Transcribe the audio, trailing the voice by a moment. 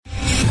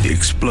The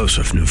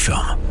explosive new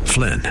film,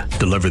 Flynn,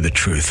 Deliver the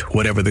Truth,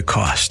 Whatever the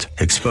Cost,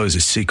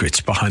 exposes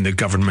secrets behind the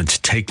government's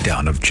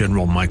takedown of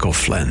General Michael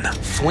Flynn.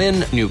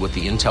 Flynn knew what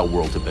the intel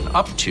world had been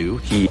up to.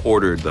 He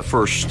ordered the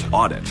first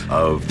audit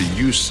of the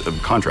use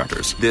of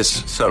contractors.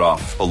 This set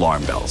off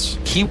alarm bells.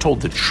 He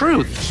told the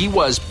truth. He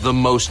was the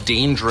most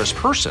dangerous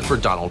person for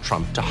Donald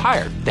Trump to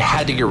hire. They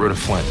had to get rid of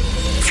Flynn.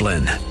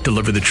 Flynn,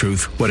 Deliver the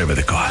Truth, Whatever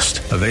the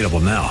Cost. Available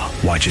now.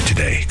 Watch it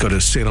today. Go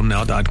to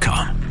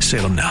salemnow.com.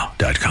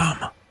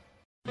 salemnow.com.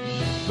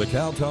 The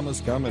Cal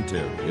Thomas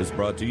Commentary is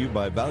brought to you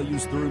by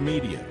Values Through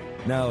Media.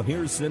 Now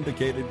here's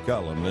syndicated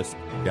columnist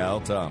Cal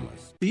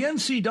Thomas. The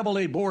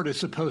NCAA board is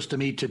supposed to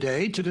meet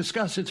today to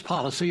discuss its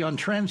policy on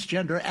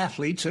transgender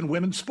athletes in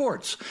women's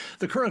sports.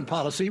 The current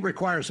policy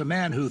requires a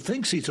man who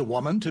thinks he's a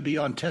woman to be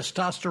on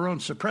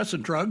testosterone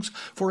suppressant drugs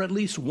for at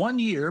least 1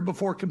 year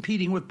before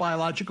competing with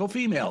biological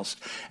females.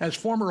 As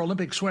former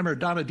Olympic swimmer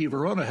Donna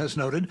DiVerona has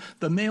noted,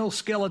 the male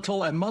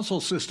skeletal and muscle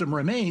system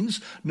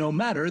remains no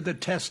matter the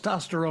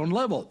testosterone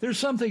level. There's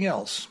something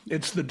else.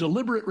 It's the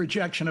deliberate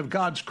rejection of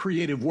God's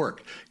creative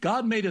work.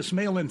 God made us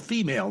male and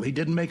female. He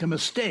didn't make a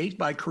mistake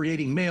by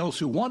creating males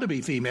who want to be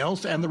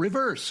females and the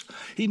reverse.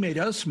 He made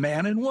us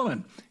man and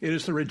woman. It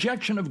is the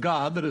rejection of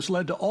God that has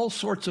led to all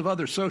sorts of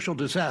other social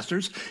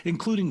disasters,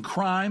 including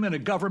crime and a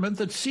government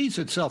that sees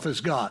itself as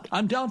God.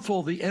 I'm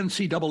doubtful the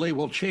NCAA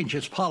will change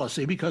its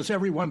policy because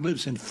everyone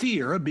lives in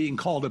fear of being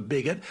called a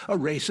bigot, a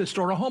racist,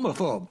 or a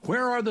homophobe.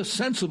 Where are the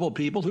sensible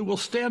people who will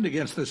stand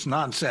against this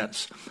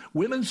nonsense?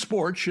 Women's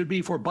sports should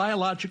be for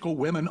biological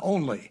women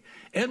only.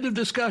 End of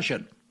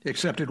discussion.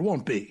 Except it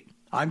won't be.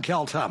 I'm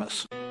Cal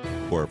Thomas.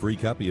 For a free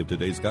copy of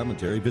today's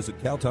commentary, visit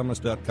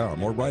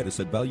calthomas.com or write us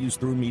at Values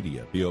Through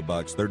Media, P.O.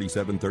 Box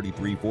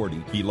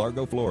 373340, Key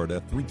Largo,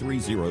 Florida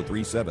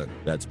 33037.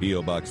 That's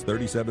P.O. Box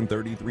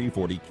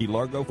 373340, Key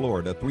Largo,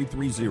 Florida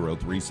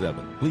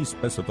 33037. Please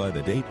specify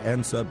the date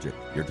and subject.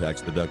 Your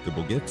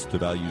tax-deductible gifts to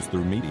Values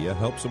Through Media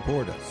help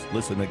support us.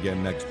 Listen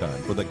again next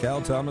time for the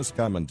Cal Thomas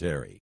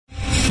Commentary.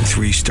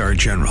 3-star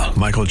General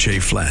Michael J.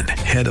 Flynn,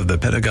 head of the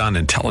Pentagon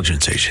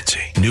Intelligence Agency,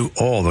 knew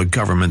all the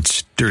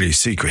government's dirty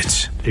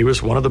secrets. He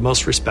was one of the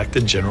most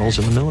respected generals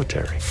in the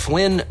military.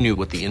 Flynn knew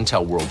what the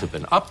intel world had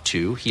been up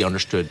to. He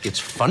understood its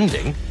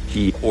funding.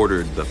 He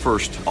ordered the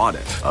first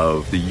audit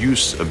of the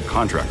use of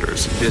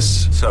contractors.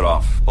 This set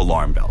off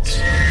alarm bells.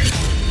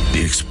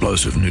 The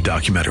explosive new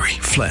documentary,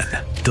 Flynn,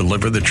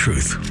 Deliver the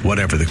Truth,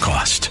 Whatever the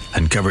Cost,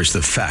 uncovers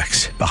the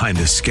facts behind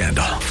this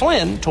scandal.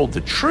 Flynn told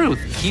the truth.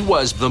 He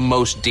was the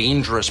most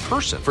dangerous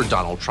person for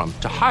Donald Trump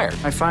to hire.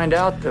 I find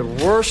out the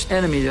worst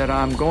enemy that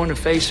I'm going to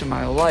face in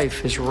my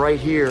life is right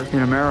here in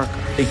America.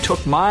 They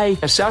took my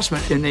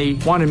assessment and they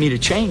wanted me to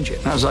change it.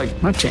 And I was like,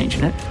 I'm not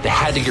changing it. They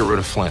had to get rid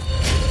of Flynn.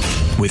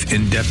 With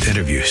in-depth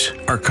interviews,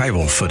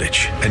 archival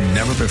footage, and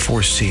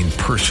never-before-seen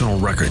personal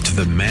records of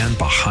the man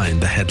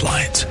behind the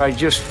headlines. I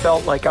just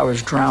felt like I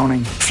was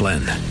drowning.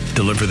 Flynn,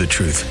 Deliver the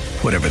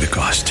Truth, Whatever the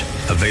Cost.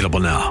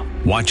 Available now.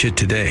 Watch it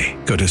today.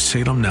 Go to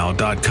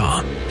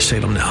salemnow.com.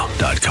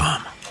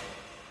 salemnow.com.